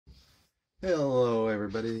Hello,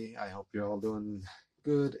 everybody. I hope you're all doing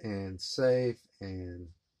good and safe and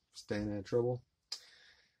staying out of trouble,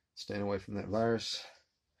 staying away from that virus.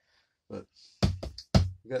 But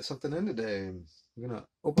we got something in today. We're gonna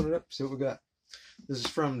open it up, see what we got. This is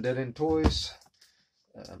from Dead End Toys.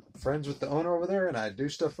 I'm friends with the owner over there, and I do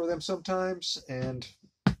stuff for them sometimes. And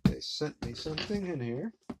they sent me something in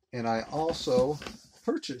here, and I also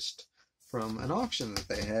purchased from an auction that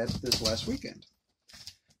they had this last weekend.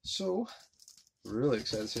 So really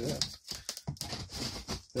excited to see that.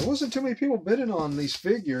 There wasn't too many people bidding on these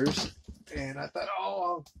figures, and I thought, oh,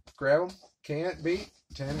 I'll grab them. Can't beat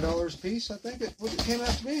 $10 a piece, I think it came out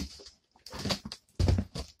to be.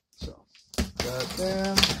 So, got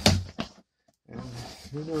them, and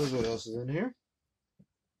who knows what else is in here.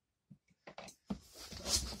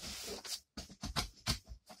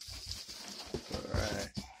 Alright.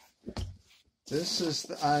 This is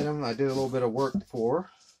the item I did a little bit of work for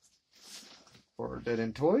Dead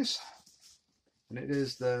End Toys. And it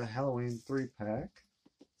is the Halloween 3-pack.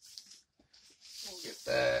 We'll get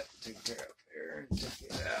that taken care of here. Check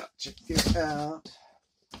it out. Check it out.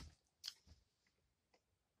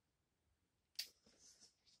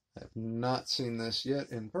 I have not seen this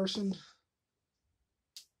yet in person.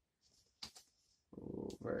 Oh,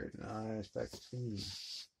 very nice packaging.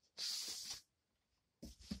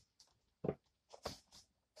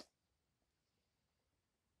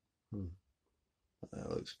 That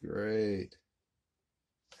looks great.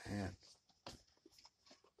 Man,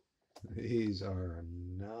 these are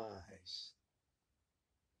nice.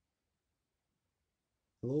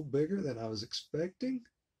 A little bigger than I was expecting,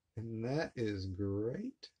 and that is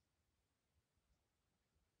great.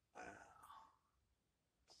 Wow.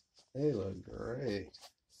 They look great.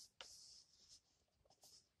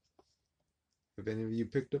 Have any of you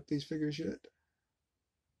picked up these figures yet?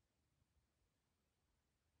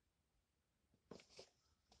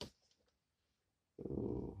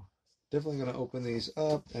 Ooh. Definitely going to open these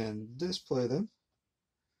up and display them.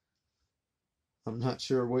 I'm not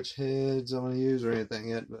sure which heads I'm going to use or anything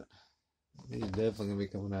yet, but these are definitely going to be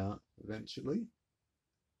coming out eventually.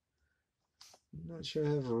 I'm not sure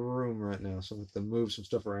I have room right now, so I'm going to have to move some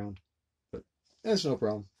stuff around. But that's no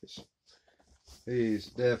problem. These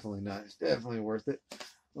definitely nice. Definitely worth it.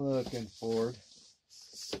 Looking forward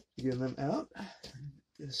to getting them out.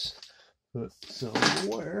 This put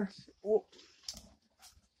somewhere. Oh.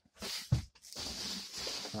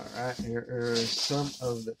 Alright, here are some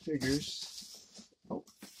of the figures. Oh.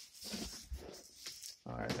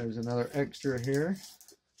 Alright, there's another extra here.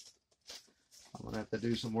 I'm going to have to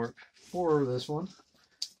do some work for this one.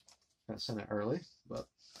 I sent it early, but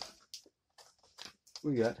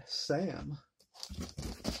we got Sam.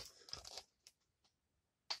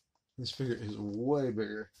 This figure is way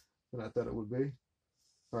bigger than I thought it would be.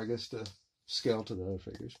 Or I guess to scale to the other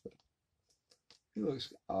figures, but he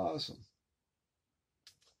looks awesome.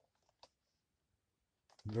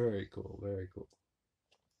 Very cool, very cool.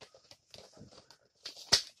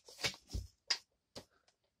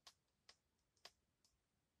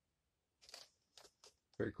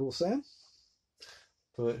 Very cool, Sam.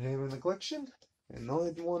 Put him in the collection. And the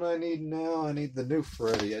only one I need now, I need the new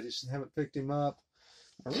Freddy. I just haven't picked him up.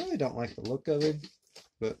 I really don't like the look of him,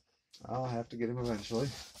 but I'll have to get him eventually.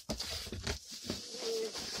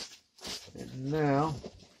 And now,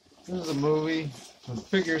 this is a movie, some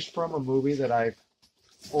figures from a movie that I've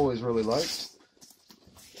always really liked.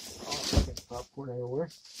 Oh, popcorn everywhere.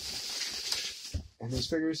 And these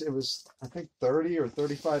figures, it was, I think, $30 or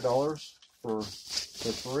 $35 for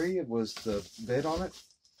the 3. It was the bid on it.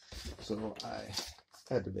 So I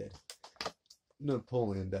had to bid.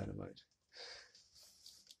 Napoleon Dynamite.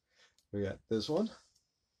 We got this one.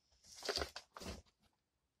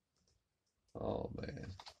 Oh,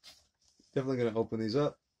 man. Definitely going to open these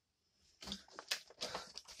up.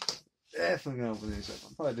 Definitely going to open these up.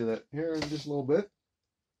 I'll probably do that here in just a little bit.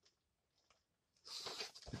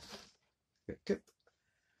 Okay.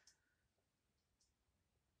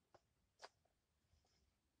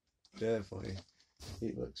 Definitely.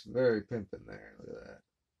 He looks very pimpin' there. Look at that.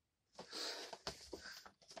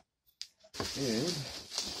 And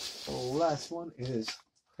the last one is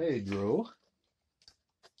Pedro.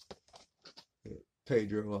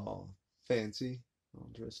 Pedro all fancy, all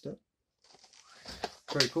dressed up.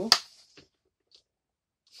 Very cool.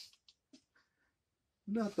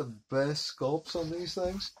 Not the best sculpts on these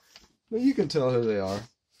things, but you can tell who they are.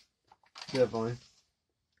 Definitely.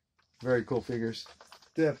 Very cool figures.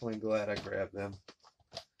 Definitely glad I grabbed them.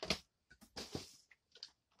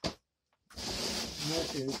 And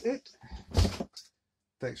that is it.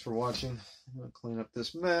 Thanks for watching. I'm going to clean up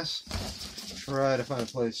this mess. try to find a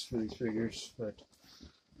place for these figures, but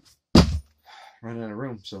running out of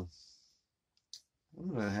room, so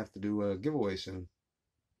I'm gonna have to do a giveaway soon.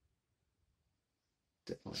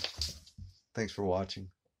 Definitely. Thanks for watching.